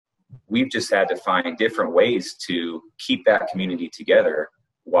we've just had to find different ways to keep that community together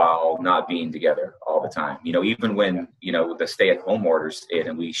while not being together all the time. Even when, the stay-at-home orders hit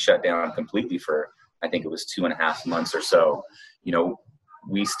and we shut down completely for, I think it was 2.5 months or so,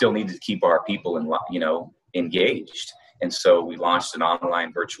 we still needed to keep our people engaged. And so we launched an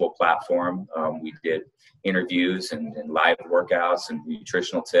online virtual platform. We did interviews and live workouts and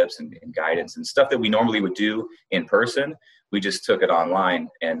nutritional tips and guidance and stuff that we normally would do in person. We just took it online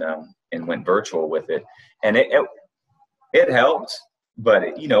and went virtual with it. And it helped, but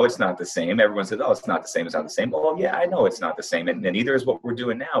it's not the same. Everyone says, oh, it's not the same. It's not the same. Well, yeah, I know it's not the same. And neither is what we're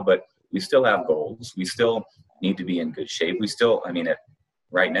doing now, but we still have goals. We still need to be in good shape. We still,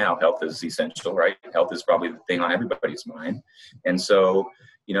 right now, health is essential, right? Health is probably the thing on everybody's mind. And so,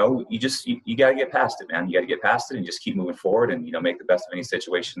 you got to get past it, man. You got to get past it and just keep moving forward and, make the best of any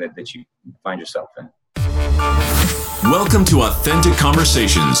situation that you find yourself in. Welcome to Authentic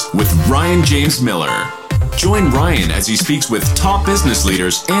Conversations with Ryan James Miller. Join Ryan as he speaks with top business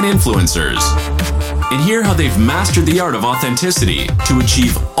leaders and influencers and hear how they've mastered the art of authenticity to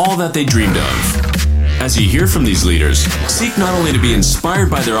achieve all that they dreamed of. As you hear from these leaders, seek not only to be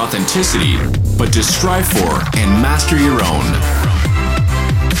inspired by their authenticity, but to strive for and master your own.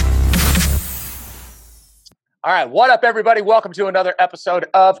 All right. What up, everybody? Welcome to another episode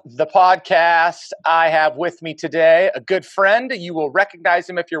of the podcast. I have with me today a good friend. You will recognize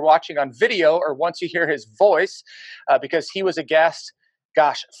him if you're watching on video or once you hear his voice, because he was a guest,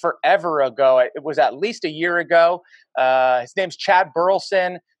 forever ago. It was at least a year ago. His name's Chad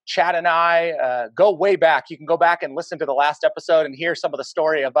Burleson. Chad and I go way back. You can go back and listen to the last episode and hear some of the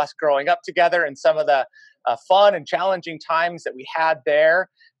story of us growing up together and some of the fun and challenging times that we had there.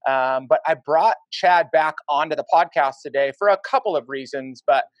 But I brought Chad back onto the podcast today for a couple of reasons,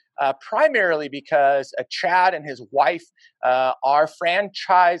 but primarily because Chad and his wife are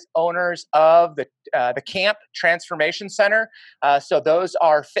franchise owners of the Camp Transformation Center. So those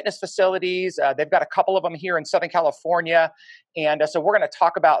are fitness facilities. They've got a couple of them here in Southern California. And so we're going to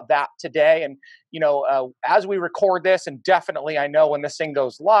talk about that today. And, as we record this, and definitely I know when this thing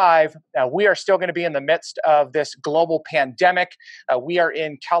goes live, we are still going to be in the midst of this global pandemic. We are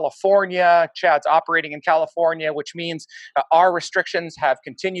in California. Chad's operating in California, which means our restrictions have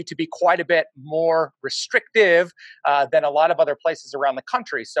continued to be quite a bit more restrictive than a lot of other places around the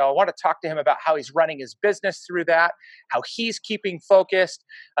country. So I want to talk to him about how he's running his business through that, how he's keeping focused,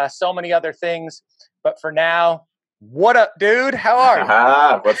 so many other things. But for now, what up, dude? How are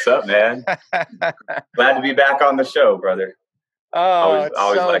you? What's up, man? Glad to be back on the show, brother. Oh,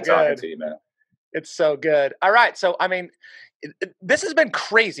 always so like good. talking to you, man. It's so good. All right. So, this has been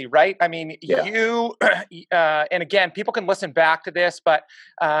crazy, right? Yeah. You, and again, people can listen back to this, but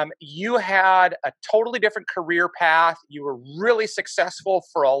you had a totally different career path. You were really successful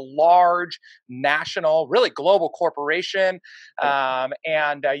for a large national, really global corporation.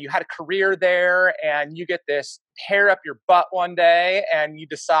 And you had a career there, and you get this hair up your butt one day and you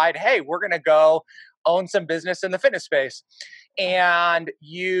decide, hey, we're going to go own some business in the fitness space. And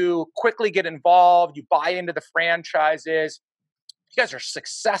you quickly get involved. You buy into the franchises. You guys are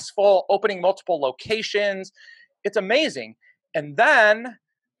successful, opening multiple locations. It's amazing. And then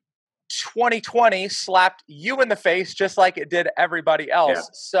 2020 slapped you in the face just like it did everybody else. Yeah.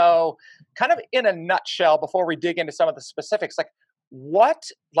 So kind of in a nutshell, before we dig into some of the specifics,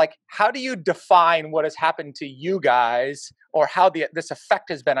 how do you define what has happened to you guys, or how this effect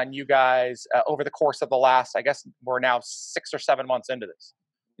has been on you guys over the course of the last, I guess we're now 6 or 7 months into this?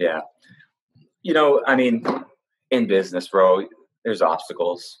 Yeah. In business, bro, there's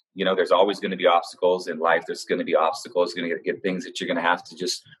obstacles. There's always going to be obstacles in life. There's going to be obstacles. You're going to get things that you're going to have to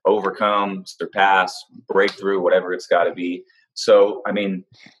just overcome, surpass, break through, whatever it's got to be. So,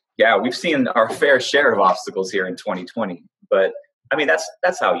 yeah, we've seen our fair share of obstacles here in 2020, but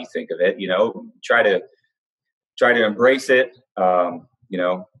that's how you think of it. Try to embrace it.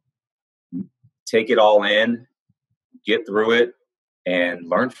 Take it all in, get through it, and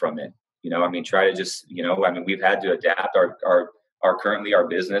learn from it. Try to just, we've had to adapt. Our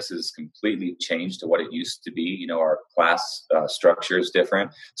business is completely changed to what it used to be. Our class structure is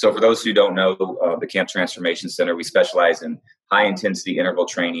different. So for those who don't know, the Camp Transformation Center, we specialize in high intensity interval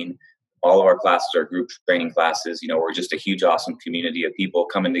training. All of our classes are group training classes. We're just a huge, awesome community of people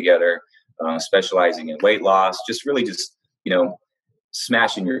coming together, specializing in weight loss, just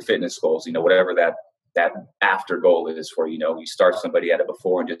smashing your fitness goals, whatever that after goal is for, you start somebody at it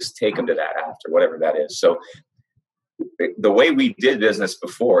before and just take them to that after, whatever that is. So the way we did business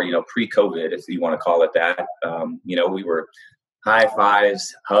before, pre-COVID, if you want to call it that, we were high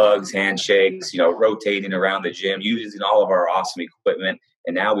fives, hugs, handshakes, rotating around the gym, using all of our awesome equipment.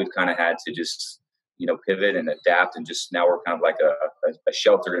 And now we've kind of had to just, pivot and adapt, and just now we're kind of like a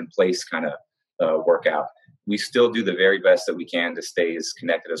shelter in place kind of workout. We still do the very best that we can to stay as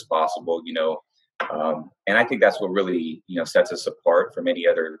connected as possible, and I think that's what really, sets us apart from any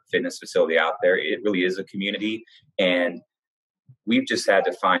other fitness facility out there. It really is a community, and we've just had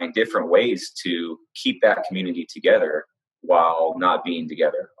to find different ways to keep that community together while not being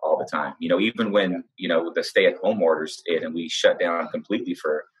together all the time. Even when, the stay-at-home orders hit and we shut down completely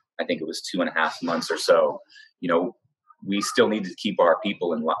for, I think it was 2.5 months or so, we still need to keep our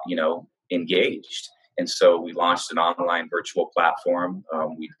people engaged. And so we launched an online virtual platform.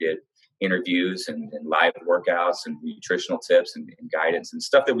 We did interviews and live workouts and nutritional tips and guidance and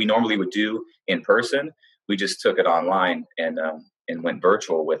stuff that we normally would do in person. We just took it online and went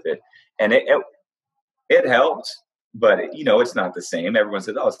virtual with it. And it helped, but it's not the same. Everyone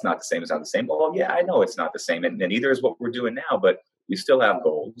says, "Oh, it's not the same. It's not the same." Well, yeah, I know it's not the same. And neither is what we're doing now, but we still have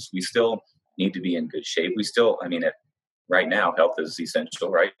goals. We still need to be in good shape. We still, right now, health is essential,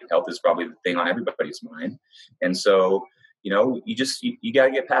 right? Health is probably the thing on everybody's mind. And so, you got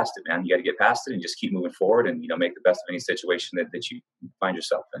to get past it, man. You got to get past it and just keep moving forward and, make the best of any situation that you find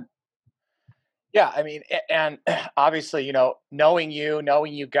yourself in. Yeah. And obviously, knowing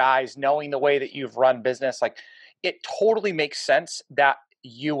you guys, knowing the way that you've run business, like it totally makes sense that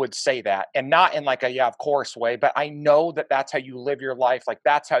you would say that, and not in like a, yeah, of course way, but I know that that's how you live your life. Like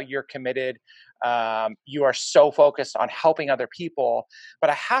that's how you're committed. You are so focused on helping other people, but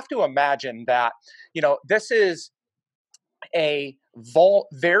I have to imagine that, this is a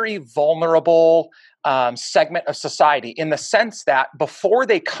very vulnerable segment of society, in the sense that before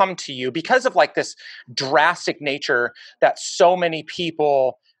they come to you, because of like this drastic nature that so many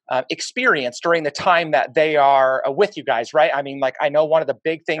people experience during the time that they are with you guys, right? I know one of the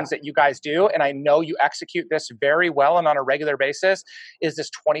big things that you guys do, and I know you execute this very well and on a regular basis, is this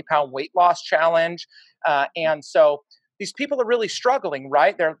 20-pound weight loss challenge. And so these people are really struggling,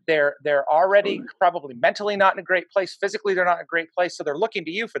 right? They're already probably mentally not in a great place. Physically, they're not in a great place. So they're looking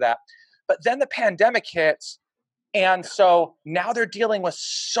to you for that. But then the pandemic hits. And so now they're dealing with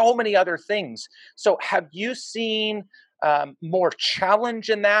so many other things. So have you seen more challenge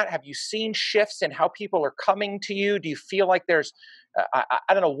in that? Have you seen shifts in how people are coming to you? Do you feel like there's, I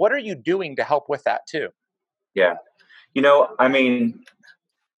don't know, what are you doing to help with that too? Yeah.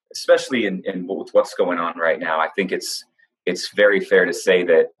 Especially in with what's going on right now, I think it's very fair to say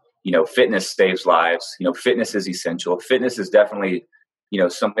that, fitness saves lives. Fitness is essential. Fitness is definitely,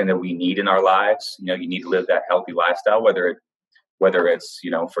 something that we need in our lives. You need to live that healthy lifestyle, whether it's,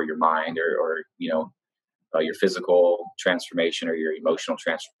 for your mind or your physical transformation or your emotional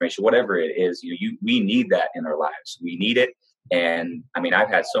transformation, whatever it is, we need that in our lives. We need it. And I've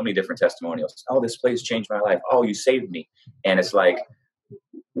had so many different testimonials. Oh, this place changed my life. Oh, you saved me. And it's like,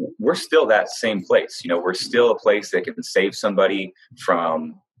 we're still that same place. We're still a place that can save somebody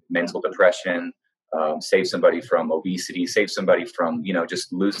from mental depression, save somebody from obesity, save somebody from,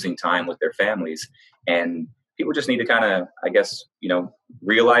 just losing time with their families. And people just need to kind of, I guess,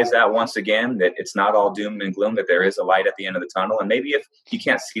 realize that once again, that it's not all doom and gloom, that there is a light at the end of the tunnel. And maybe if you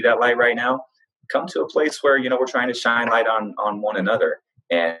can't see that light right now, come to a place where, we're trying to shine light on one another.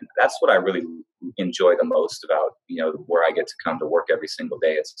 And that's what I really enjoy the most about, where I get to come to work every single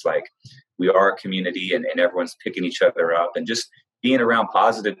day. It's like we are a community and everyone's picking each other up, and just being around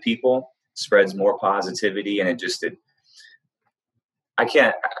positive people spreads more positivity. And I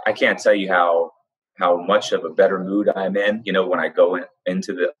can't tell you how much of a better mood I'm in, when I go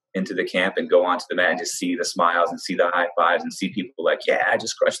into the camp and go onto the mat and just see the smiles and see the high fives and see people like, yeah, I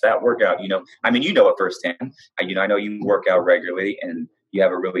just crushed that workout. You know it firsthand. I know you work out regularly and you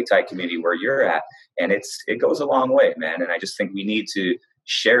have a really tight community where you're at, and it goes a long way, man. And I just think we need to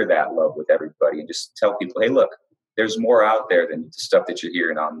share that love with everybody and just tell people, hey, look, there's more out there than the stuff that you're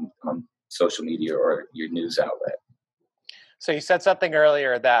hearing on social media or your news outlet. So you said something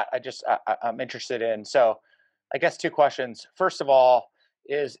earlier that I'm interested in. So I guess 2 questions. First of all,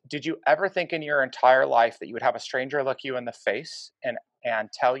 did you ever think in your entire life that you would have a stranger look you in the face and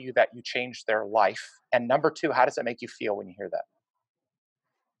tell you that you changed their life? And number 2, how does it make you feel when you hear that?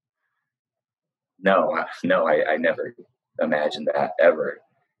 No, I never imagined that ever.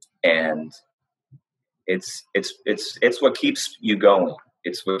 And it's what keeps you going.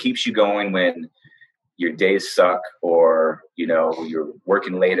 It's what keeps you going when your days suck, or, you're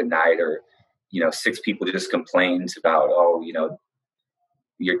working late at night, or, 6 people just complained about, oh,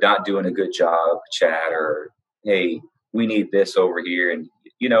 you're not doing a good job, Chad, or, hey, we need this over here. And,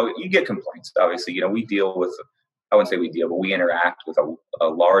 you get complaints. Obviously, we deal with, I wouldn't say we deal, but we interact with a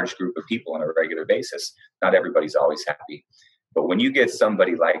large group of people on a regular basis. Not everybody's always happy. But when you get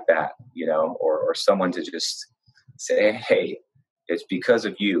somebody like that, or someone to just say, hey, it's because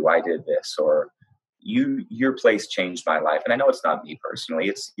of you I did this, or your place changed my life. And I know it's not me personally,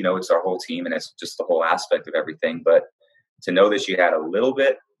 it's our whole team, and it's just the whole aspect of everything. But to know that you had a little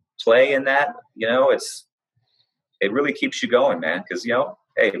bit play in that, it really keeps you going, man. Because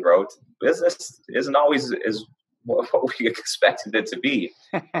hey, bro, business isn't always as what we expected it to be.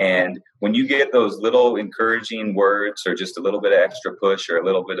 And when you get those little encouraging words, or just a little bit of extra push, or a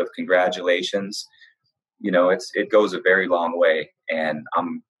little bit of congratulations, it goes a very long way. And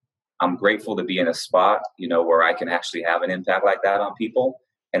I'm grateful to be in a spot, where I can actually have an impact like that on people.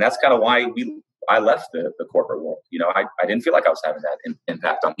 And that's kind of why I left the corporate world. I didn't feel like I was having that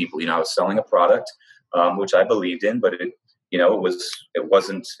impact on people. I was selling a product, which I believed in, but it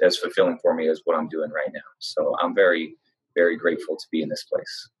wasn't as fulfilling for me as what I'm doing right now. So I'm very, very grateful to be in this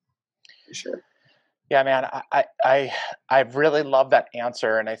place, for sure. Yeah, man, I really love that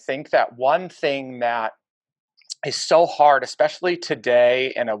answer. And I think that one thing that is so hard, especially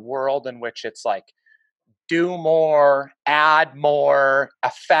today in a world in which it's like, do more, add more,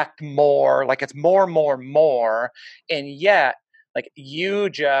 affect more, like it's more. And yet, like you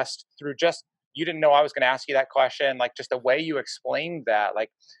didn't know I was going to ask you that question. Like just the way you explained that,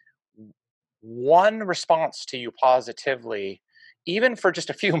 like one response to you positively, even for just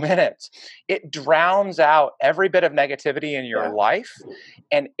a few minutes, it drowns out every bit of negativity in your life.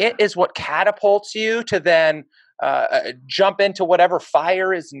 And it is what catapults you to then jump into whatever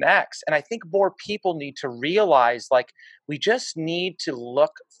fire is next. And I think more people need to realize, like, we just need to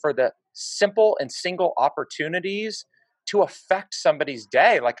look for the simple and single opportunities to affect somebody's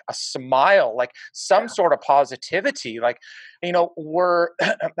day, like a smile, like some sort of positivity. Like, I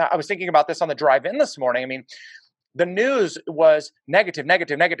was thinking about this on the drive in this morning. I mean, the news was negative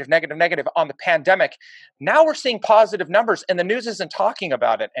on the pandemic. Now we're seeing positive numbers, and the news isn't talking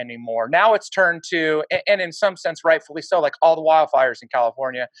about it anymore. Now it's turned to, and in some sense, rightfully so, like all the wildfires in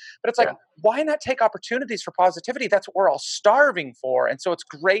California. But it's like, why not take opportunities for positivity? That's what we're all starving for. And so it's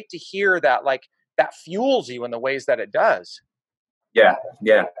great to hear that, like, that fuels you in the ways that it does. Yeah.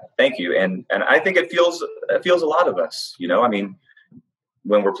 Thank you. And I think it fuels a lot of us. I mean,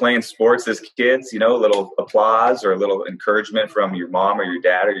 when we're playing sports as kids, a little applause or a little encouragement from your mom or your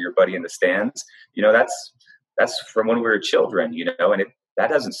dad or your buddy in the stands, that's from when we were children, and that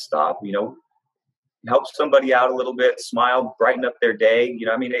doesn't stop. Help somebody out a little bit, smile, brighten up their day.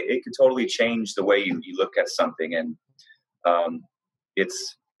 I mean, it could totally change the way you look at something. And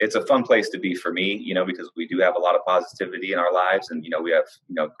it's a fun place to be for me, because we do have a lot of positivity in our lives, and we have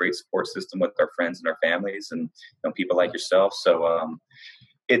great support system with our friends and our families, and people like yourself. So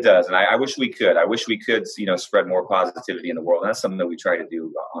it does, and I wish we could. I wish we could, spread more positivity in the world. And that's something that we try to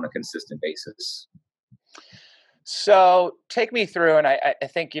do on a consistent basis. So take me through, and I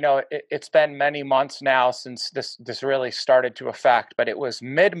think it's been many months now since this really started to affect, but it was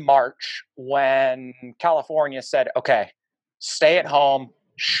mid-March when California said, "Okay, stay at home,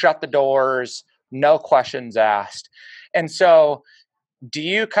 shut the doors, no questions asked." And so, do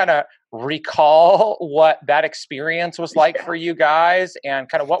you kind of recall what that experience was like for you guys, and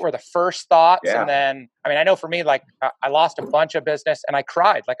kind of what were the first thoughts? And then, I mean, I know for me, like I lost a bunch of business and I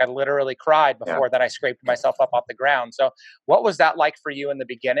cried, like I literally cried before that I scraped myself up off the ground. So what was that like for you in the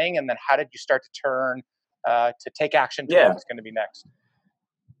beginning? And then how did you start to turn to take action to what was going to be next?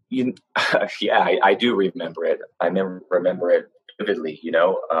 I do remember it. I remember it vividly.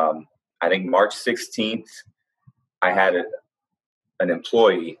 I think March 16th, I had an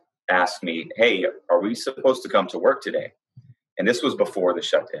employee ask me, "Hey, are we supposed to come to work today?" And this was before the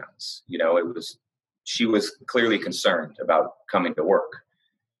shutdowns. She was clearly concerned about coming to work,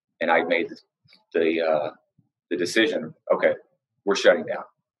 and I made the decision. Okay, we're shutting down.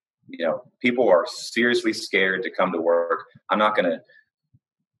 People are seriously scared to come to work. I'm not going to.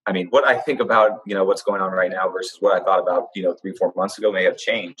 I mean, what I think about, what's going on right now versus what I thought about, 3-4 months ago may have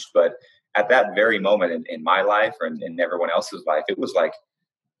changed. But at that very moment in my life and in everyone else's life, it was like,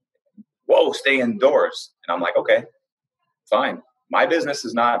 whoa, stay indoors. And I'm like, okay, fine. My business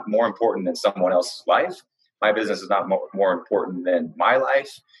is not more important than someone else's life. My business is not more important than my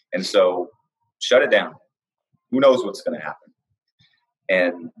life. And so shut it down. Who knows what's going to happen?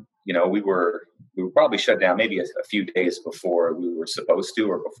 And, we were probably shut down maybe a few days before we were supposed to,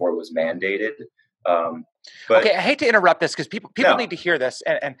 or before it was mandated. But okay, I hate to interrupt this because people need to hear this.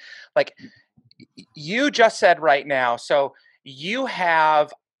 And like you just said right now, so you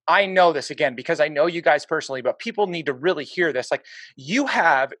have, I know this again because I know you guys personally, but people need to really hear this. Like you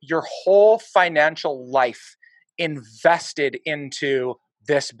have your whole financial life invested into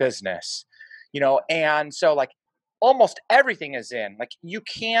this business, and so like almost everything is in. Like you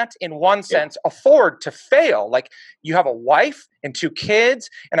can't, in one sense, afford to fail. Like you have a wife and 2 kids,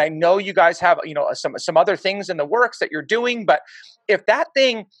 and I know you guys have, some other things in the works that you're doing. But if that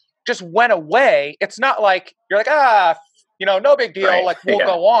thing just went away, it's not like you're like, no big deal. Right. Like we'll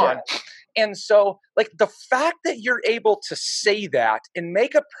go on. Yeah. And so like the fact that you're able to say that and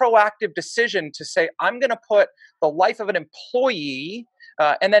make a proactive decision to say, I'm going to put the life of an employee,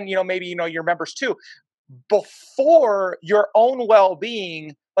 and then, maybe, your members too, before your own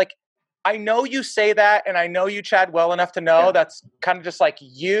well-being. Like, I know you say that, and I know you, Chad, well enough to know that's kind of just like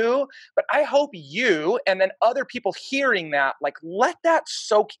you, but I hope you and then other people hearing that, like, let that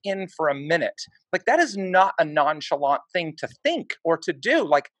soak in for a minute. Like, that is not a nonchalant thing to think or to do.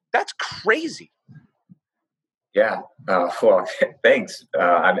 Like, that's crazy. Yeah. Well, thanks.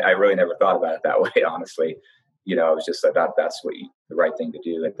 I really never thought about it that way, honestly. I was just thought that's the right thing to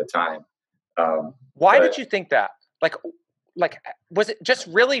do at the time. Why did you think that? Like, was it just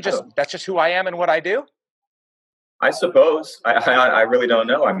really that's just who I am and what I do? I suppose. I really don't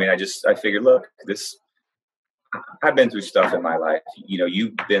know. I mean, I figured, look, I've been through stuff in my life.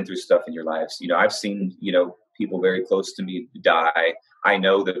 You've been through stuff in your lives. I've seen, people very close to me die. I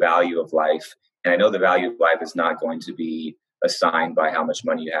know the value of life, and I know the value of life is not going to be assigned by how much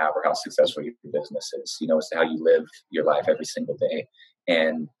money you have or how successful your business is. It's how you live your life every single day.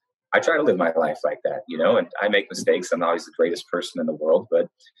 And I try to live my life like that, and I make mistakes. I'm not always the greatest person in the world, but,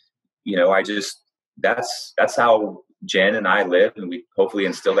 that's how Jen and I live. And we hopefully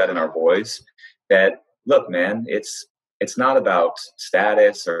instill that in our boys that, look, man, it's not about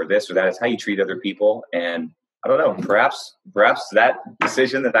status or this or that. It's how you treat other people. And I don't know, perhaps that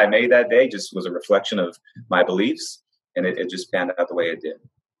decision that I made that day just was a reflection of my beliefs, and it just panned out the way it did.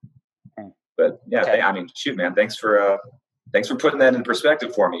 But yeah, okay. I mean, shoot, man, thanks for putting that in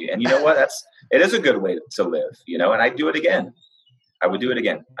perspective for me. And you know what? It is a good way to live, and I'd do it again. I would do it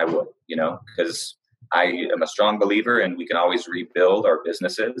again. I would, because I am a strong believer, and we can always rebuild our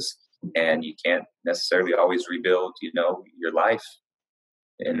businesses, and you can't necessarily always rebuild, your life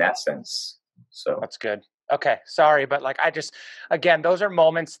in that sense. So that's good. Okay. Sorry. But again, those are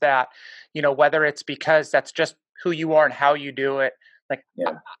moments that, whether it's because that's just who you are and how you do it. Like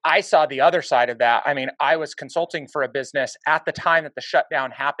I saw the other side of that. I mean, I was consulting for a business at the time that the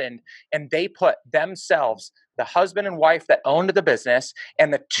shutdown happened, and they put themselves, the husband and wife that owned the business,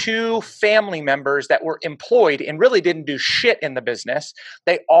 and the 2 family members that were employed and really didn't do shit in the business.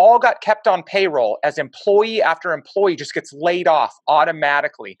 They all got kept on payroll as employee after employee just gets laid off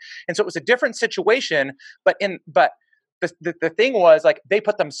automatically. And so it was a different situation, but the thing was, like, they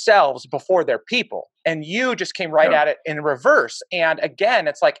put themselves before their people, and you just came right at it in reverse. And again,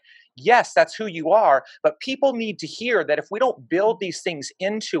 it's like, yes, that's who you are, but people need to hear that if we don't build these things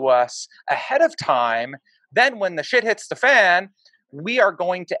into us ahead of time, then when the shit hits the fan, we are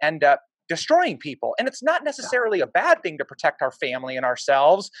going to end up destroying people. And it's not necessarily a bad thing to protect our family and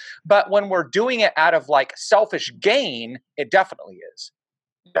ourselves, but when we're doing it out of like selfish gain, it definitely is.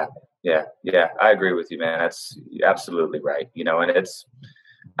 Yeah. I agree with you, man. That's absolutely right. And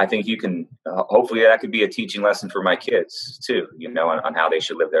I think you can, hopefully that could be a teaching lesson for my kids too, on how they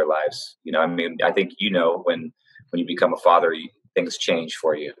should live their lives. I mean, I think, when you become a father, things change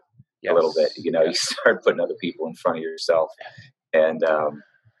for you a little bit, you start putting other people in front of yourself. And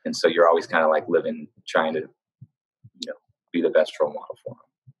so you're always kind of like trying to, be the best role model for them.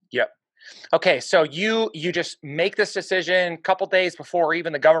 Yep. Okay, so you just make this decision a couple days before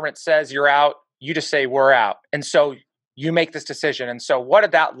even the government says you're out. You just say we're out, and so you make this decision. And so, what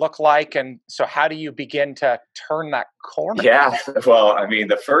did that look like? And so, how do you begin to turn that corner? Yeah, well, I mean,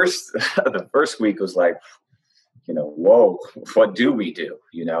 the first week was like, whoa, what do we do?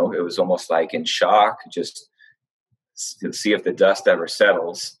 It was almost like in shock, just to see if the dust ever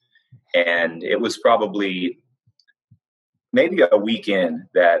settles. And it was probably maybe a weekend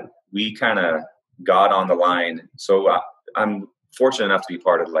that we kind of got on the line. So I'm fortunate enough to be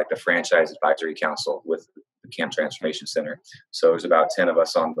part of like the franchise advisory council with the Camp Transformation Center. So there's about 10 of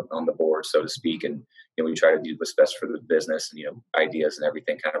us on the board, so to speak. And, we try to do what's best for the business and, ideas and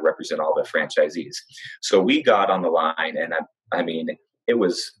everything, kind of represent all the franchisees. So we got on the line, and I mean,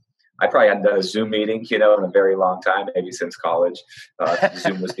 I probably hadn't done a Zoom meeting, in a very long time, maybe since college.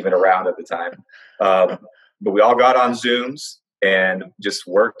 Zoom was even around at the time. But we all got on Zooms and just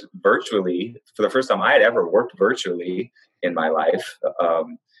worked virtually for the first time I had ever worked virtually in my life.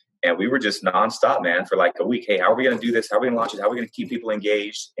 And we were just nonstop, man, for like a week. Hey, how are we going to do this? How are we going to launch it? How are we going to keep people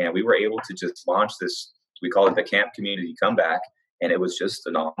engaged? And we were able to just launch this. We call it the Camp Community Comeback. And it was just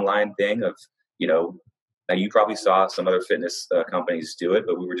an online thing of, now you probably saw some other fitness companies do it,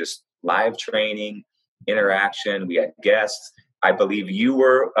 but we were just live training, interaction. We had guests. I believe you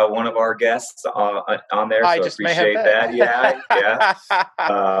were one of our guests on there, I so just appreciate that. Yeah.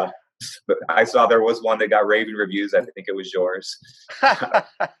 But I saw there was one that got raving reviews. I think it was yours.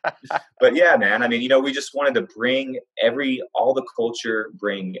 But yeah, man, I mean, we just wanted to bring all the culture,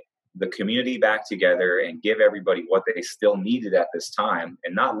 bring the community back together and give everybody what they still needed at this time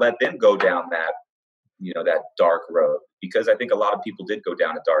and not let them go down that, that dark road, because I think a lot of people did go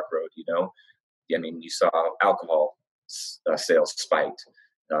down a dark road. I mean, you saw alcohol sales spiked,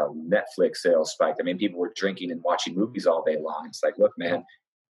 Netflix sales spiked. I mean, people were drinking and watching movies all day long. It's like, look, man,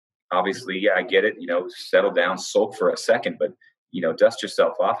 obviously, yeah, I get it. Settle down, sulk for a second, but, dust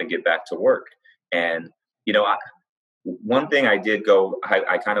yourself off and get back to work. And, one thing I did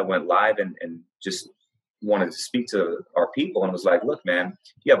I kind of went live and just wanted to speak to our people and was like, look, man,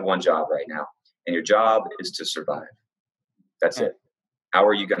 you have one job right now and your job is to survive. That's it. How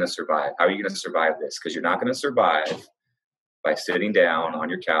are you going to survive? How are you going to survive this? Because you're not going to survive by sitting down on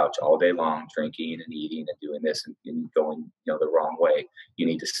your couch all day long, drinking and eating and doing this and going, the wrong way. You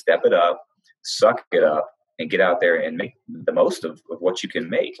need to step it up, suck it up, and get out there and make the most of what you can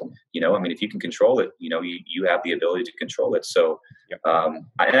make. I mean, if you can control it, you have the ability to control it. So, and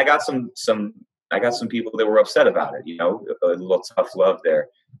I got some people that were upset about it, a little tough love there.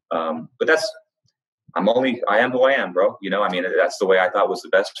 But I am who I am, bro. I mean, that's the way I thought was the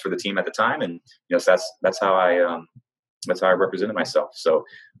best for the team at the time. And, so that's how I represented myself. So,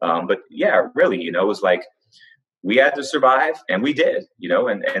 but yeah, really, it was like, we had to survive, and we did,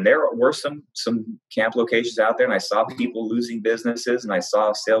 and there were some camp locations out there, and I saw people losing businesses, and I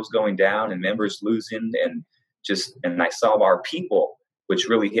saw sales going down and members losing, and I saw our people, which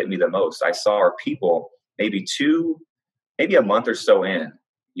really hit me the most. I saw our people maybe a month or so in,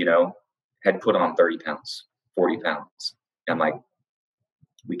 had put on 30 pounds, 40 pounds. I'm like,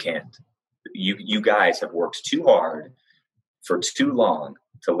 we can't. You guys have worked too hard for too long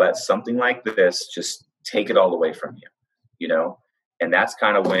to let something like this just take it all away from you, and that's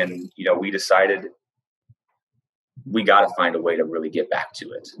kind of when, we decided we got to find a way to really get back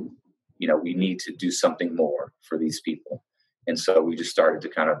to it. We need to do something more for these people. And so we just started to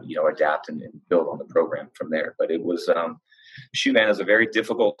kind of, adapt and build on the program from there. But it was, shoot, man, it was a very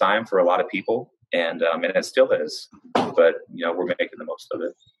difficult time for a lot of people, and it still is, but, we're making the most of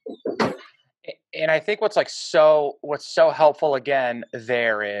it. And I think what's so helpful again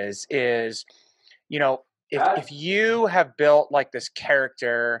there is, if you have built like this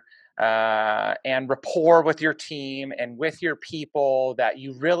character and rapport with your team and with your people, that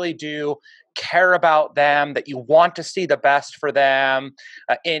you really do care about them, that you want to see the best for them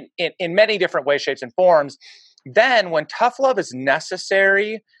in many different ways, shapes, and forms, then when tough love is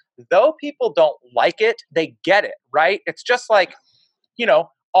necessary, though people don't like it, they get it, right? It's just like,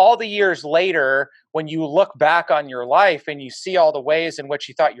 all the years later, when you look back on your life and you see all the ways in which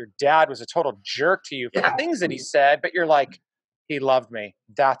you thought your dad was a total jerk to you for the things that he said, but you're like, he loved me.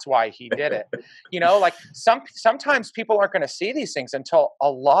 That's why he did it. Like sometimes people aren't going to see these things until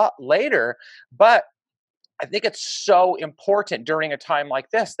a lot later, but I think it's so important during a time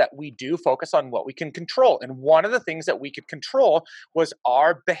like this that we do focus on what we can control. And one of the things that we could control was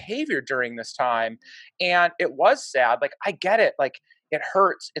our behavior during this time. And it was sad. Like, I get it. Like, it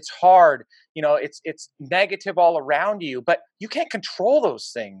hurts. It's hard. It's negative all around you, but you can't control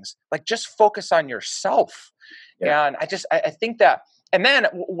those things. Like, just focus on yourself. Yeah. And I think that, and then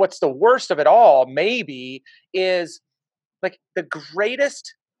what's the worst of it all maybe is like the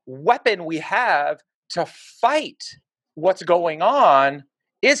greatest weapon we have to fight what's going on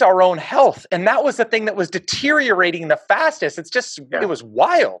is our own health. And that was the thing that was deteriorating the fastest. It was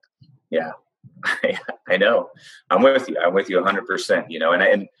wild. Yeah. I know. I'm with you 100%,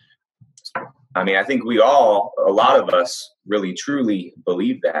 and I mean, I think a lot of us really truly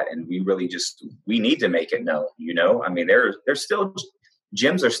believe that. And we really we need to make it known, I mean, there's still,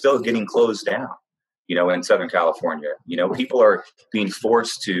 gyms are still getting closed down, in Southern California, people are being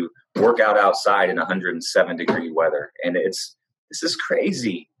forced to work out outside in 107-degree weather. And this is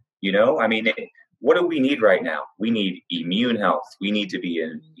crazy, I mean, what do we need right now? We need immune health. We need to be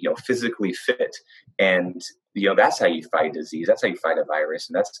physically fit. And, that's how you fight disease. That's how you fight a virus.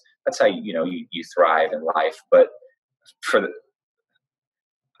 And that's how, you thrive in life. But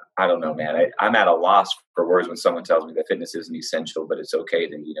I don't know, man, I'm at a loss for words when someone tells me that fitness isn't essential, but it's okay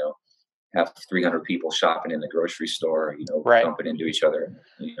to, have 300 people shopping in the grocery store, right, bumping into each other,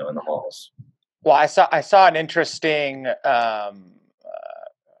 in the halls. Well, I saw an interesting,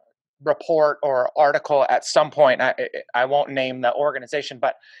 report or article at some point. I won't name the organization,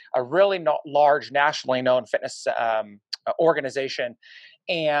 but a really large nationally known fitness organization.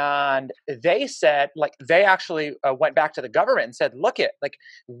 And they said, like, they actually went back to the government and said, look it, like,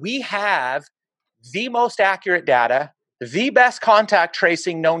 we have the most accurate data, the best contact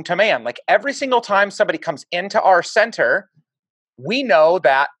tracing known to man. Like, every single time somebody comes into our center, we know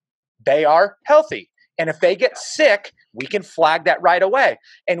that they are healthy. And if they get sick, we can flag that right away.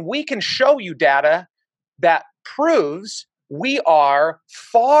 And we can show you data that proves we are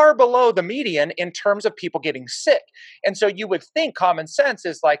far below the median in terms of people getting sick. And so you would think common sense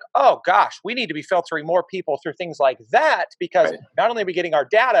is like, oh gosh, we need to be filtering more people through things like that, because not only are we getting our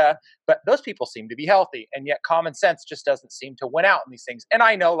data, but those people seem to be healthy. And yet common sense just doesn't seem to win out in these things. And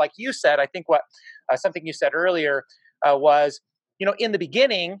I know, like you said, I think what something you said earlier was, in the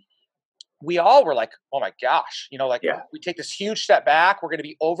beginning, we all were like, oh my gosh, we take this huge step back. We're going to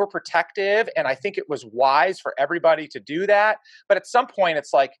be overprotective. And I think it was wise for everybody to do that. But at some point,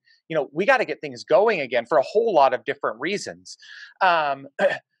 it's like, we got to get things going again for a whole lot of different reasons.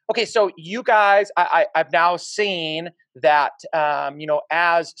 Okay, so you guys, I've now seen that,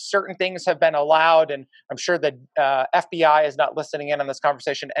 as certain things have been allowed, and I'm sure the FBI is not listening in on this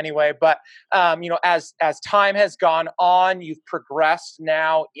conversation anyway, but, as time has gone on, you've progressed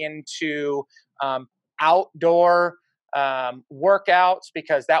now into outdoor workouts,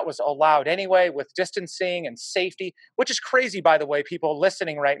 because that was allowed anyway with distancing and safety, which is crazy, by the way, people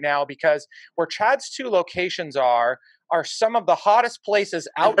listening right now, because where Chad's two locations are some of the hottest places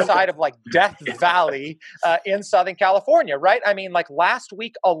outside of like Death Valley in Southern California, right? I mean, like last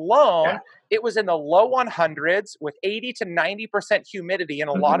week alone, it was in the low 100s with 80 to 90% humidity in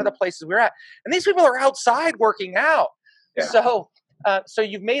a lot of the places we were at. And these people are outside working out. Yeah. So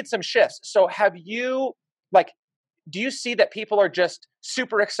you've made some shifts. So have you, do you see that people are just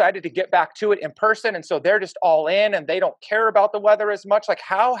super excited to get back to it in person, and so they're just all in and they don't care about the weather as much? Like,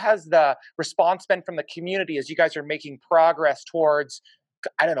 how has the response been from the community as you guys are making progress towards,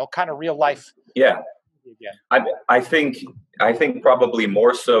 I don't know, kind of real life? Yeah. I think probably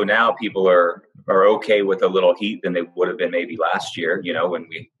more so now people are okay with a little heat than they would have been maybe last year, when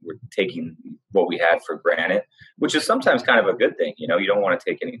we were taking what we had for granted, which is sometimes kind of a good thing. You don't want to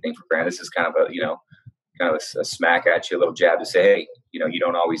take anything for granted. This is kind of a smack at you, a little jab to say, hey, you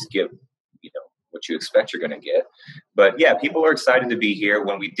don't always give, what you expect you're going to get. But yeah, people are excited to be here.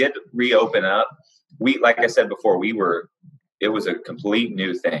 When we did reopen up, like I said before, it was a complete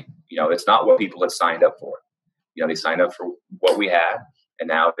new thing. It's not what people had signed up for. They signed up for what we had, and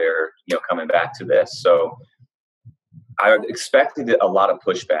now they're, coming back to this. So I expected a lot of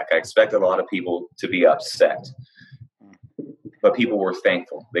pushback. I expected a lot of people to be upset, but people were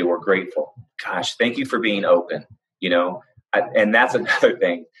thankful. They were grateful. Gosh, thank you for being open, and that's another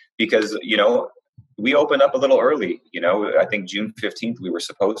thing, because, we opened up a little early, I think June 15th, we were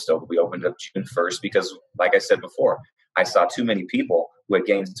supposed to, we opened up June 1st, because like I said before, I saw too many people who had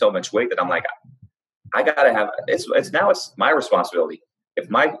gained so much weight that I'm like, I gotta have, it's my responsibility.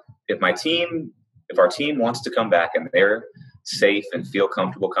 If our team wants to come back and they're safe and feel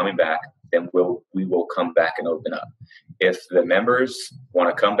comfortable coming back, then we will come back and open up. If the members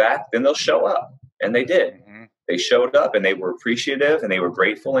want to come back, then they'll show up. And they did. Mm-hmm. They showed up and they were appreciative and they were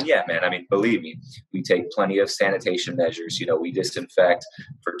grateful. And yeah, man, I mean, believe me, we take plenty of sanitation measures. We disinfect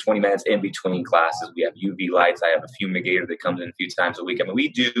for 20 minutes in between classes. We have UV lights. I have a fumigator that comes in a few times a week. I mean, we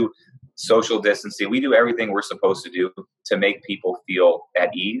do social distancing. We do everything we're supposed to do to make people feel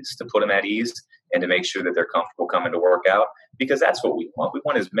at ease, to put them at ease, and to make sure that they're comfortable coming to work out, because that's what we want. We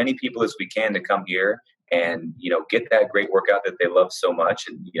want as many people as we can to come here and, get that great workout that they love so much,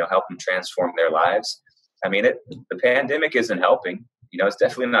 and, help them transform their lives. I mean, the pandemic isn't helping. It's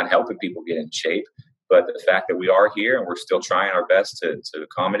definitely not helping people get in shape. But the fact that we are here and we're still trying our best to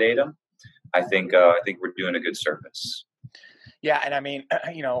accommodate them, I think we're doing a good service. Yeah, and I mean,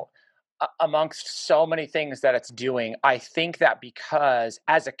 amongst so many things that it's doing, I think that because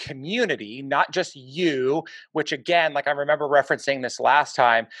as a community, not just you, which again, like I remember referencing this last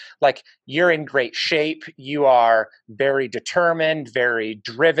time, like you're in great shape, you are very determined, very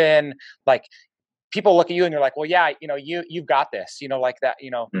driven, like people look at you and you're like, well, yeah, you've got this, like that,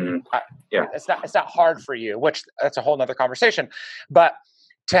 Mm-hmm. Yeah. It's not hard for you, which that's a whole nother conversation. But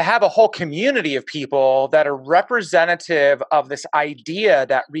to have a whole community of people that are representative of this idea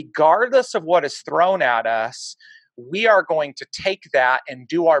that regardless of what is thrown at us, we are going to take that and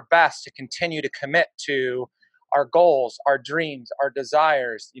do our best to continue to commit to our goals, our dreams, our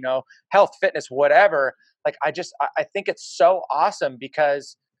desires, health, fitness, whatever. Like, I think it's so awesome,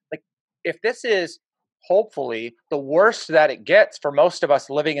 because like, if this is hopefully the worst that it gets for most of us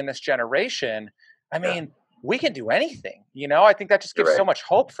living in this generation, I mean, we can do anything, I think that just gives so much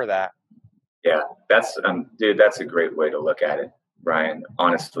hope for that. Yeah, that's, dude, that's a great way to look at it. Ryan.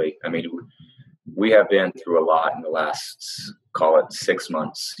 Honestly, I mean, we have been through a lot in the last, call it 6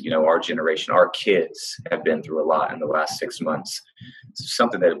 months. Our generation, our kids have been through a lot in the last 6 months.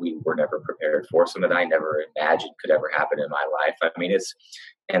 Something that we were never prepared for, something that I never imagined could ever happen in my life. I mean,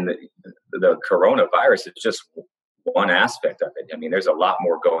 and the coronavirus is just one aspect of it. I mean, there's a lot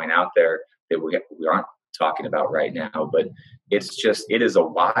more going out there that we aren't talking about right now, but it is a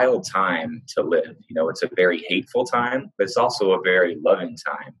wild time to live. It's a very hateful time, but it's also a very loving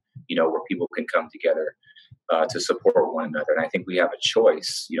time, where people can come together to support one another. And I think we have a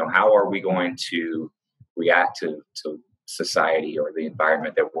choice. How are we going to react to society or the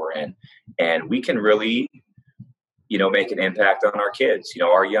environment that we're in? And we can really, make an impact on our kids.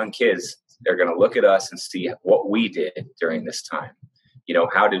 Our young kids, they're going to look at us and see what we did during this time.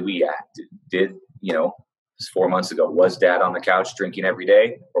 How did we act? Did 4 months ago, was dad on the couch drinking every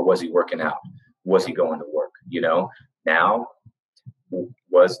day, or was he working out? Was he going to work? Now,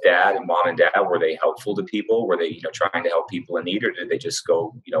 was dad and mom and dad, were they helpful to people? Were they, trying to help people in need, or did they just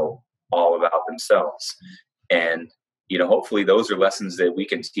go, all about themselves? And, hopefully those are lessons that we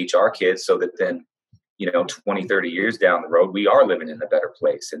can teach our kids, so that then, 20, 30 years down the road, we are living in a better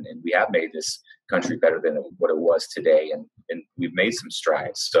place. And we have made this country better than what it was today. And we've made some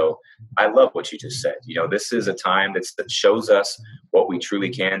strides. So I love what you just said. This is a time that shows us what we truly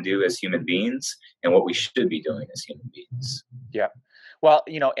can do as human beings and what we should be doing as human beings. Yeah. Well,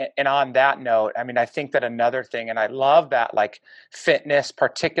 and on that note, I mean, I think that another thing, and I love that, like, fitness,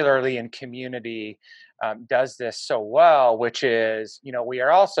 particularly in community, does this so well, which is, we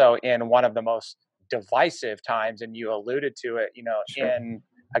are also in one of the most divisive times, and you alluded to it, Sure. in,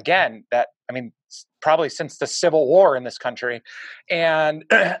 again, probably since the Civil War in this country. And,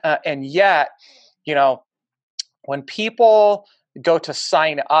 and yet, when people go to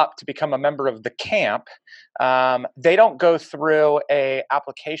sign up to become a member of the camp, they don't go through a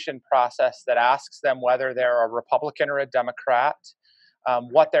application process that asks them whether they're a Republican or a Democrat,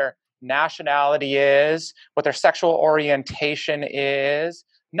 what their nationality is, what their sexual orientation is,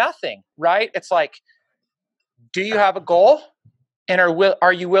 nothing, right? It's like, do you have a goal? And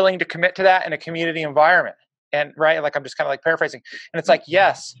are you willing to commit to that in a community environment? And right, like, I'm just kind of like paraphrasing. And it's like,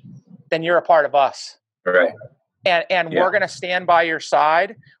 yes, then you're a part of us. Right. And Yeah. We're going to stand by your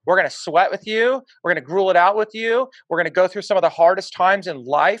side. We're going to sweat with you. We're going to gruel it out with you. We're going to go through some of the hardest times in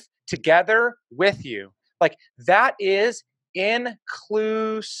life together with you. Like, that is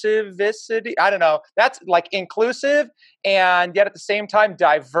inclusivity. I don't know. That's like inclusive, and yet at the same time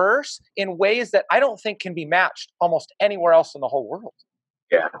diverse in ways that I don't think can be matched almost anywhere else in the whole world.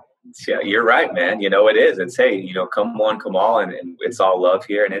 Yeah, you're right, man. It is. It's, hey, come one, come all, and it's all love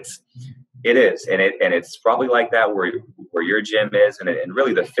here, and it is, and it's probably like that where your gym is, and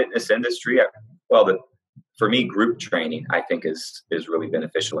really the fitness industry. For me, group training, I think, is really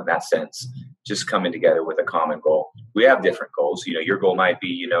beneficial in that sense. Just coming together with a common goal. We have different goals. Your goal might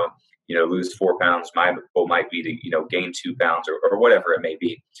be, lose 4 pounds. My goal might be to, gain 2 pounds or whatever it may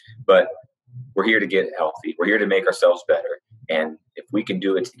be. But we're here to get healthy. We're here to make ourselves better. And if we can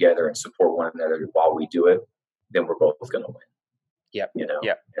do it together and support one another while we do it, then we're both going to win. Yep.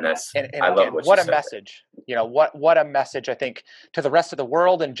 Yep. And that's, and I love what a message, what a message, I think, to the rest of the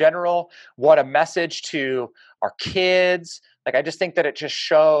world in general, what a message to our kids. Like, I just think that it just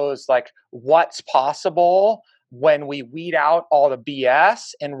shows, like, what's possible when we weed out all the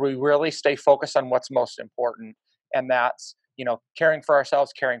BS and we really stay focused on what's most important. And that's, caring for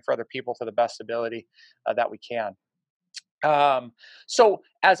ourselves, caring for other people to the best ability that we can. So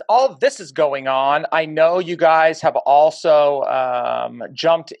as all of this is going on, I know you guys have also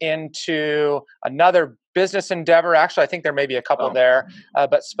jumped into another business endeavor. Actually, I think there may be a couple there,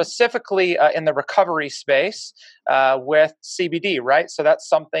 but specifically in the recovery space with CBD, right? So that's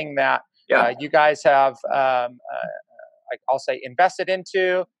something that you guys have, I'll say, invested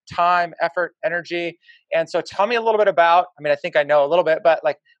into time, effort, energy. And so tell me a little bit about, I think I know a little bit, but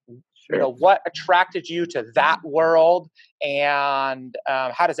like, what attracted you to that world, and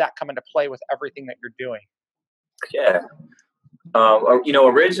how does that come into play with everything that you're doing? Yeah.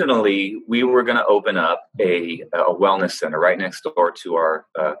 Originally we were going to open up a wellness center right next door to our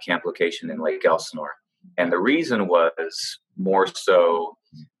camp location in Lake Elsinore. And the reason was more so,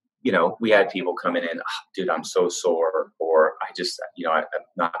 we had people coming in, dude, I'm so sore, or I just, I'm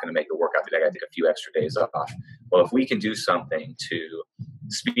not going to make the workout today. I got to take a few extra days off. Well, if we can do something to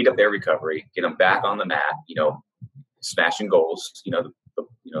speed up their recovery, get them back on the mat, smashing goals, the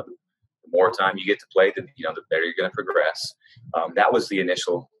more time you get to play, the better you're going to progress. That was the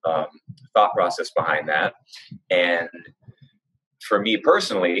initial thought process behind that. And for me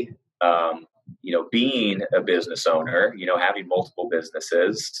personally, being a business owner, having multiple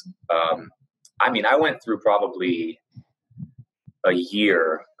businesses, I went through probably a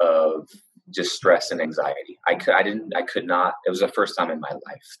year of just stress and anxiety. I could not, it was the first time in my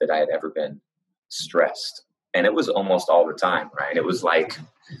life that I had ever been stressed. And it was almost all the time, right? It was like,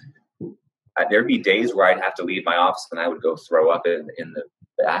 there'd be days where I'd have to leave my office and I would go throw up in the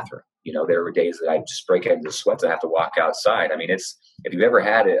bathroom. There were days that I'd just break into sweats and have to walk outside. If you've ever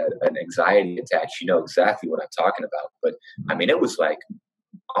had an anxiety attack, you know exactly what I'm talking about. But it was like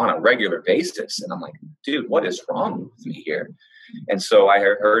on a regular basis. And I'm like, dude, what is wrong with me here? And so I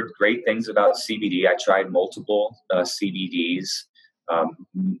heard great things about CBD. I tried multiple CBDs.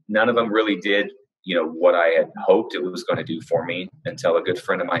 None of them really did, what I had hoped it was going to do for me until a good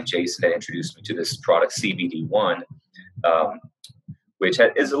friend of mine, Jason, had introduced me to this product, CBD1, which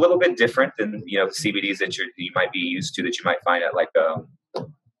is a little bit different than, the CBDs that you might be used to, that you might find at like a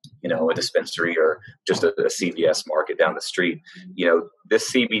dispensary or just a CVS market down the street. This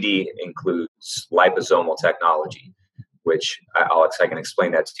CBD includes liposomal technology, which Alex, I can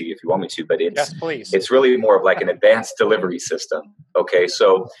explain that to you if you want me to, but yes, please. It's really more of like an advanced delivery system. Okay.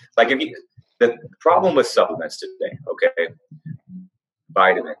 So like the problem with supplements today, okay,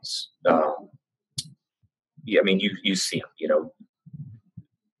 vitamins, you see them,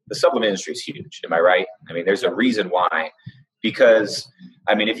 the supplement industry is huge. Am I right? There's a reason why, because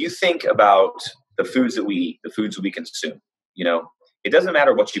if you think about the foods that we eat, the foods that we consume, it doesn't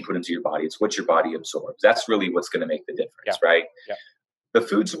matter what you put into your body. It's what your body absorbs. That's really what's going to make the difference, right? Yeah. The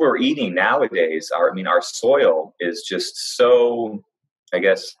foods we're eating nowadays our soil is just so, I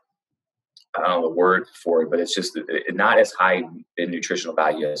guess, I don't know the word for it, but it's just not as high in nutritional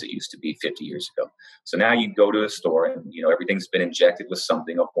value as it used to be 50 years ago. So now you go to a store and, everything's been injected with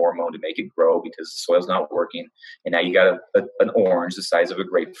something, a hormone to make it grow because the soil's not working. And now you got an orange the size of a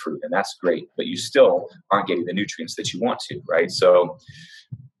grapefruit, and that's great, but you still aren't getting the nutrients that you want to, right? So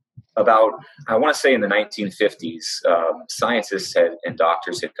I want to say in the 1950s, scientists and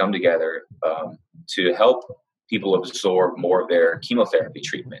doctors had come together to help people absorb more of their chemotherapy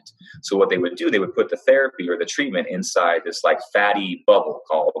treatment. So what they would do, they would put the therapy or the treatment inside this like fatty bubble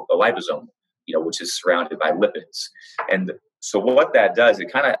called the liposome, which is surrounded by lipids. And so what that does, it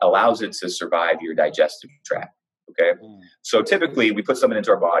kind of allows it to survive your digestive tract. Okay. So typically we put something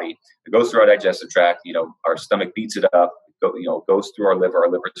into our body, it goes through our digestive tract, our stomach beats it up, goes through our liver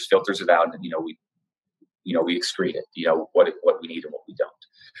just filters it out, and we excrete it, what we need and what we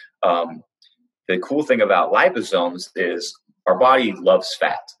don't. The cool thing about liposomes is our body loves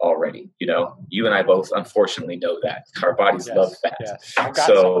fat already. You and I both unfortunately know that our bodies love fat. Yes. I've got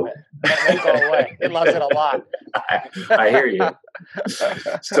some of it. It won't go away. It loves it a lot. I hear you.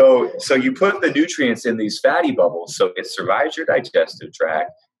 So you put the nutrients in these fatty bubbles, so it survives your digestive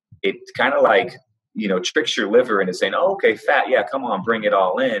tract. It kind of like, tricks your liver into saying, oh, okay, fat. Yeah, come on, bring it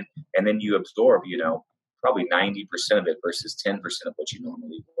all in. And then you absorb, probably 90% of it versus 10% of what you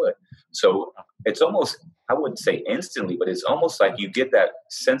normally would. So it's almost, I wouldn't say instantly, but it's almost like you get that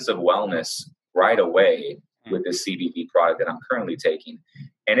sense of wellness right away with this CBD product that I'm currently taking.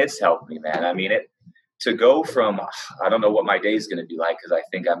 And it's helped me, man. To go from, I don't know what my day is going to be like because I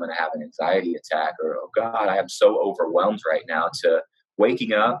think I'm going to have an anxiety attack, or, oh God, I am so overwhelmed right now, to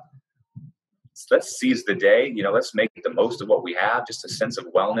waking up. Let's seize the day, let's make the most of what we have, just a sense of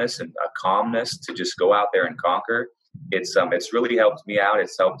wellness and a calmness to just go out there and conquer. It's really helped me out.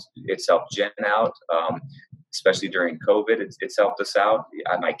 It's helped Jen out, especially during COVID. It's helped us out.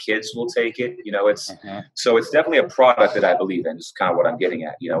 My kids will take it, so it's definitely a product that I believe in, is kind of what I'm getting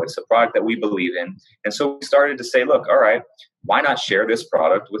at. It's a product that we believe in. And so we started to say, look, all right, why not share this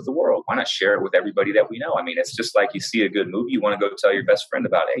product with the world? Why not share it with everybody that we know? It's just like you see a good movie, you want to go tell your best friend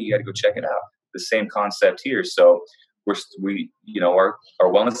about it. Hey, you got to go check it out. The same concept here. So our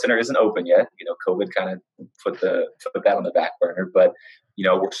wellness center isn't open yet. COVID kind of put that on the back burner, but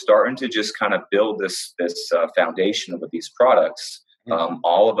we're starting to just kind of build this foundation with these products.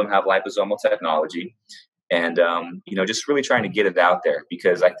 All of them have liposomal technology, and just really trying to get it out there,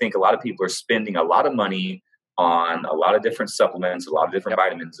 because I think a lot of people are spending a lot of money on a lot of different supplements, a lot of different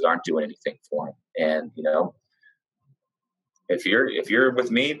vitamins that aren't doing anything for them. And if you're with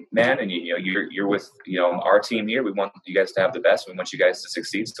me, man, and you're with our team here, we want you guys to have the best. We want you guys to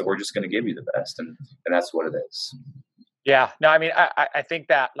succeed. So we're just going to give you the best, and that's what it is. Yeah. No, I think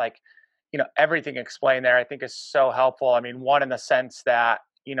that everything explained there, I think, is so helpful. One, in the sense that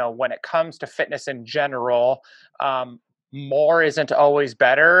when it comes to fitness in general, more isn't always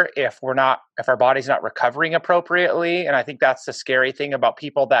better if we're not if our body's not recovering appropriately. And I think that's the scary thing about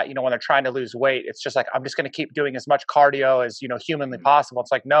people that, when they're trying to lose weight, it's just like, I'm just going to keep doing as much cardio as, humanly possible.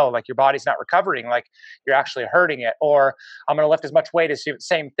 It's like, no, like your body's not recovering, like you're actually hurting it. Or I'm going to lift as much weight as you,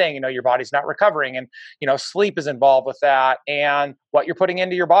 same thing, your body's not recovering. And, sleep is involved with that and what you're putting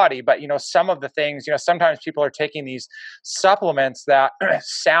into your body. But, some of the things, sometimes people are taking these supplements that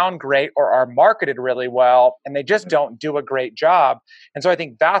sound great or are marketed really well, and they just don't do a great job. And so I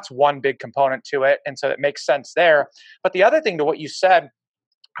think that's one big component to it. And so it makes sense there. But the other thing to what you said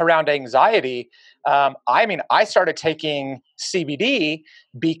around anxiety, I started taking CBD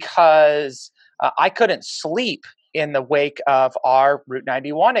because I couldn't sleep in the wake of our Route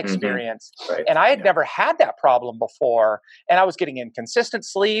 91 experience. Mm-hmm. Right. And I had never had that problem before. And I was getting inconsistent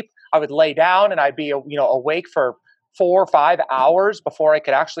sleep. I would lay down and I'd be, awake for 4 or 5 hours before I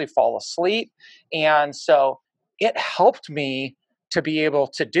could actually fall asleep. And so it helped me to be able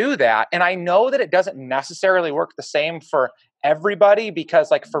to do that. And I know that it doesn't necessarily work the same for everybody,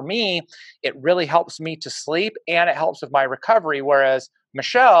 because like for me, it really helps me to sleep and it helps with my recovery. Whereas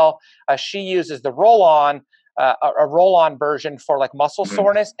Michelle, she uses the roll-on, a roll-on version for like muscle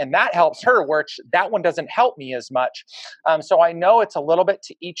soreness, and that helps her, which that one doesn't help me as much. So I know it's a little bit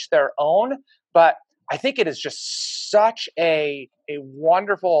to each their own, but I think it is just such a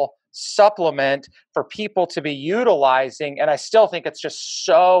wonderful supplement for people to be utilizing. And I still think it's just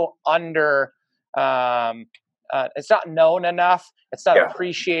so it's not known enough. It's not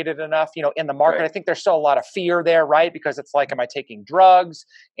appreciated enough, in the market. Right. I think there's still a lot of fear there, right? Because it's like, am I taking drugs?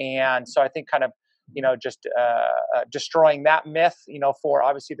 And so I think kind of, just destroying that myth, for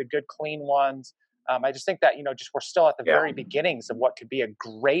obviously the good, clean ones. I just think that, just we're still at the very beginnings of what could be a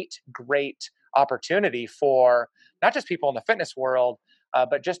great, great opportunity for not just people in the fitness world,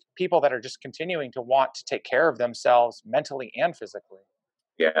 but just people that are just continuing to want to take care of themselves mentally and physically.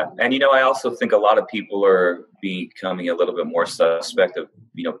 Yeah. And, I also think a lot of people are becoming a little bit more suspect of,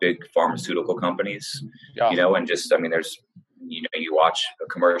 big pharmaceutical companies, and just, there's, you watch a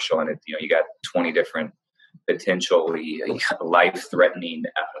commercial and you got 20 different potentially life-threatening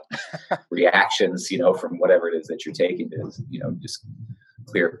reactions, from whatever it is that you're taking to, just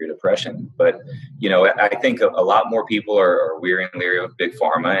clear up your depression. But, I think a lot more people are weary and leery of big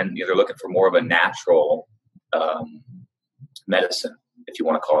pharma, and they're looking for more of a natural medicine, if you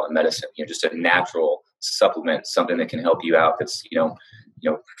want to call it medicine, just a natural supplement, something that can help you out. That's,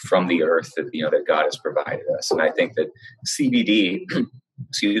 from the earth that, that God has provided us. And I think that CBD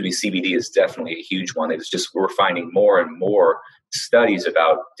is definitely a huge one. It's just, we're finding more and more studies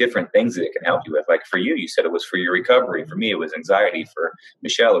about different things that it can help you with. Like for you, you said it was for your recovery. For me, it was anxiety. For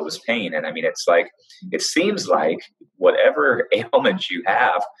Michelle, it was pain. And it's like, it seems like whatever ailment you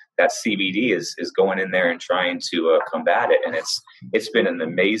have, that CBD is going in there and trying to combat it. And it's been an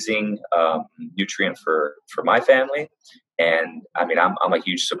amazing nutrient for my family. And I'm a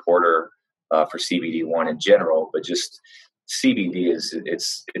huge supporter for CBD1 in general, but just CBD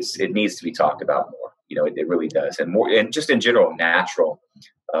it needs to be talked about more. It really does, and more, and just in general, natural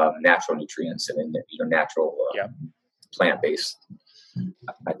nutrients and natural plant-based.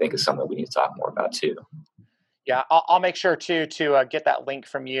 I think is something we need to talk more about too. Yeah, I'll make sure to get that link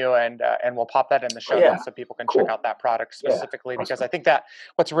from you, and we'll pop that in the show notes so people can check out that product specifically. Because I think that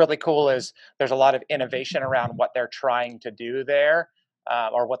what's really cool is there's a lot of innovation around what they're trying to do there,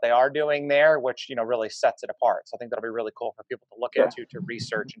 or what they are doing there, which really sets it apart. So I think that'll be really cool for people to look into, to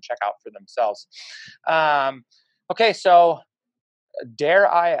research and check out for themselves. Okay, so dare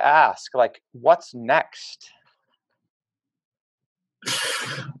I ask, like, what's next?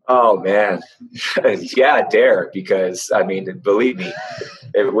 Oh man. Yeah, dare, because believe me,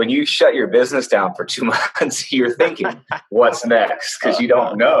 when you shut your business down for 2 months, you're thinking, what's next? Because you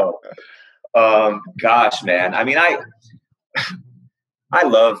don't know. Gosh, man. I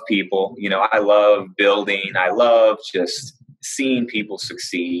love people, I love building. I love just seeing people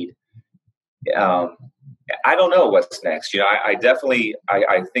succeed. I don't know what's next. I definitely,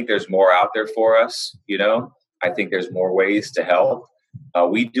 I think there's more out there for us. I think there's more ways to help.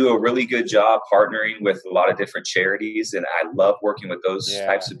 We do a really good job partnering with a lot of different charities, and I love working with those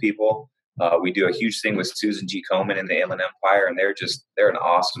types of people. We do a huge thing with Susan G. Komen and the Inland Empire, and they're an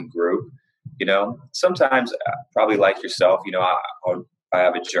awesome group. Sometimes probably like yourself, I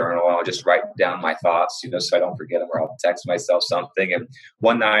have a journal. I'll just write down my thoughts, so I don't forget them, or I'll text myself something. And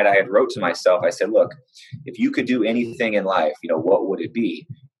one night I had wrote to myself, I said, look, if you could do anything in life, what would it be?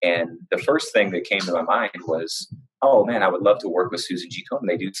 And the first thing that came to my mind was, oh man, I would love to work with Susan G. Komen.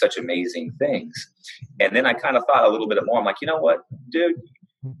 They do such amazing things. And then I kind of thought a little bit more. I'm like, you know what, dude,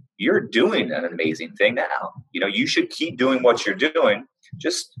 you're doing an amazing thing now. You should keep doing what you're doing.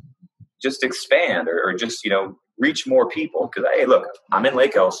 Just, just expand or just, reach more people. Because, hey, look, I'm in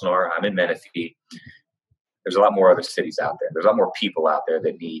Lake Elsinore, I'm in Menifee. There's a lot more other cities out there. There's a lot more people out there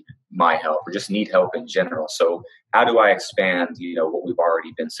that need my help or just need help in general. So how do I expand, what we've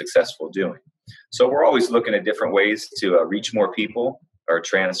already been successful doing? So we're always looking at different ways to reach more people or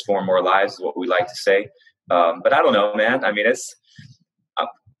transform more lives, is what we like to say. But I don't know, man. I mean, it's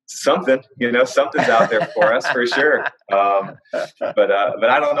something, something's out there for us for sure. But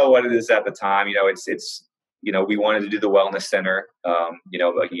I don't know what it is at the time. It's we wanted to do the wellness center, a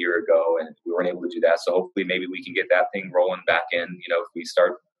year ago, and we weren't able to do that. So hopefully maybe we can get that thing rolling back in, if we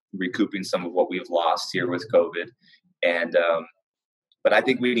start recouping some of what we've lost here with COVID. And, but I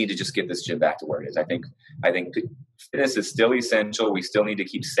think we need to just get this gym back to where it is. I think fitness is still essential. We still need to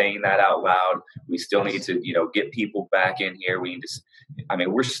keep saying that out loud. We still need to, get people back in here. We need to,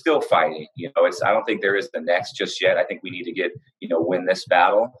 we're still fighting, I don't think there is the next just yet. I think we need to get, win this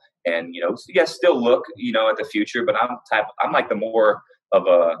battle and, still look, at the future, but I'm like the more of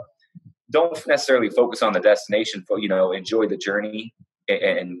a, don't necessarily focus on the destination, but, enjoy the journey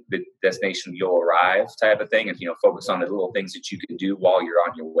and the destination you'll arrive type of thing. And, focus on the little things that you can do while you're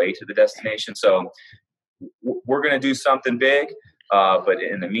on your way to the destination. So we're going to do something big. But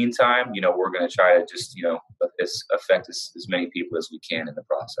in the meantime, we're going to try to just, affect as many people as we can in the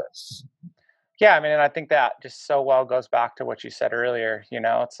process. Yeah. And I think that just so well goes back to what you said earlier.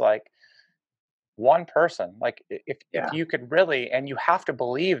 It's like one person, like if you could really, and you have to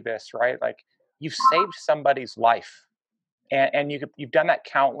believe this, right? Like you've saved somebody's life and you've done that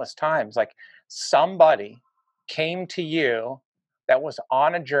countless times. Like somebody came to you that was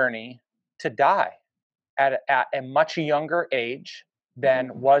on a journey to die at a much younger age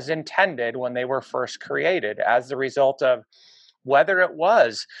than was intended when they were first created, as a result of whether it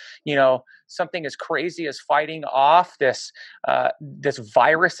was, something as crazy as fighting off this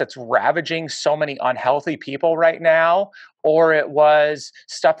virus that's ravaging so many unhealthy people right now, or it was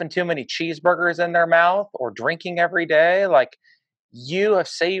stuffing too many cheeseburgers in their mouth or drinking every day. Like you have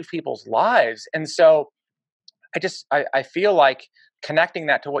saved people's lives. And so I feel like connecting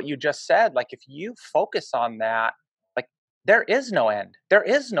that to what you just said, like if you focus on that, like there is no end, there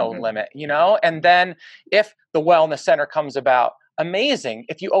is no limit, and then if the wellness center comes about, amazing.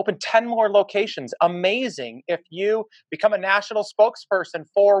 If you open 10 more locations, amazing. If you become a national spokesperson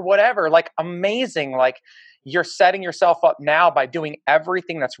for whatever, like amazing. Like you're setting yourself up now by doing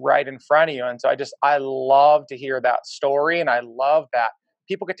everything that's right in front of you. And so I love to hear that story. And I love that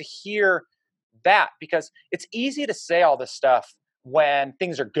people get to hear that, because it's easy to say all this stuff when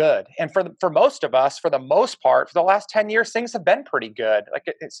things are good. And for most of us, for the most part, for the last 10 years, things have been pretty good. Like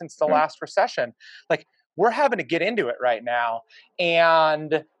since the last recession, like we're having to get into it right now.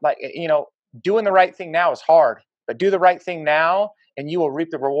 And like, doing the right thing now is hard, but do the right thing now and you will reap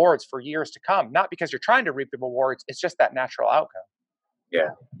the rewards for years to come. Not because you're trying to reap the rewards. It's just that natural outcome.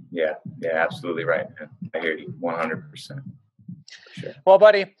 Yeah. Absolutely right. I hear you 100%. Sure. Well,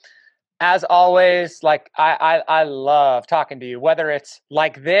 buddy, as always, like I love talking to you, whether it's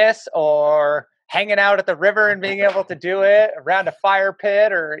like this or hanging out at the river and being able to do it around a fire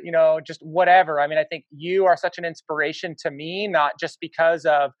pit or, just whatever. I think you are such an inspiration to me, not just because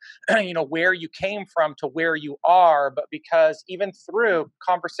of, where you came from to where you are, but because even through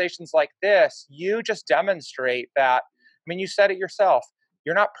conversations like this, you just demonstrate that, you said it yourself,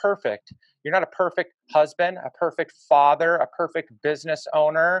 you're not perfect. You're not a perfect husband, a perfect father, a perfect business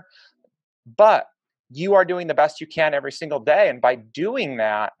owner, but you are doing the best you can every single day. And by doing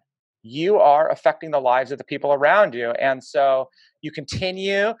that, you are affecting the lives of the people around you. And so you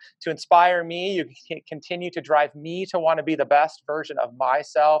continue to inspire me. You continue to drive me to want to be the best version of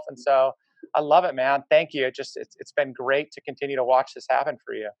myself. And so I love it, man. Thank you. It's been great to continue to watch this happen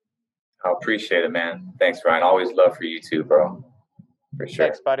for you. I appreciate it, man. Thanks, Ryan. Always love for you too, bro. For sure.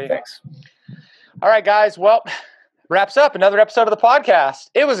 Thanks, buddy. Thanks. All right, guys. Well, wraps up another episode of the podcast.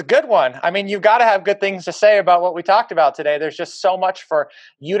 It was a good one. You've got to have good things to say about what we talked about today. There's just so much for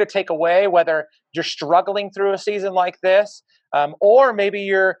you to take away, whether you're struggling through a season like this, or maybe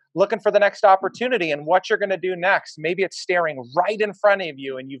you're looking for the next opportunity and what you're going to do next. Maybe it's staring right in front of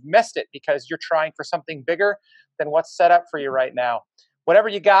you and you've missed it because you're trying for something bigger than what's set up for you right now. Whatever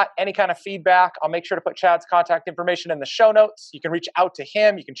you got, any kind of feedback, I'll make sure to put Chad's contact information in the show notes. You can reach out to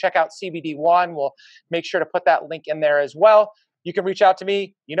him. You can check out CBD One. We'll make sure to put that link in there as well. You can reach out to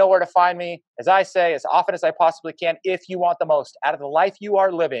me. You know where to find me. As I say, as often as I possibly can, if you want the most out of the life you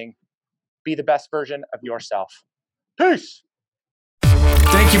are living, be the best version of yourself. Peace.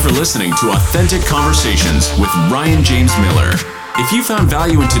 Thank you for listening to Authentic Conversations with Ryan James Miller. If you found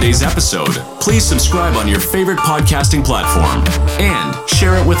value in today's episode, please subscribe on your favorite podcasting platform and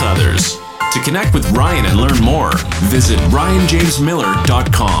share it with others. To connect with Ryan and learn more, visit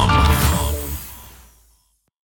ryanjamesmiller.com.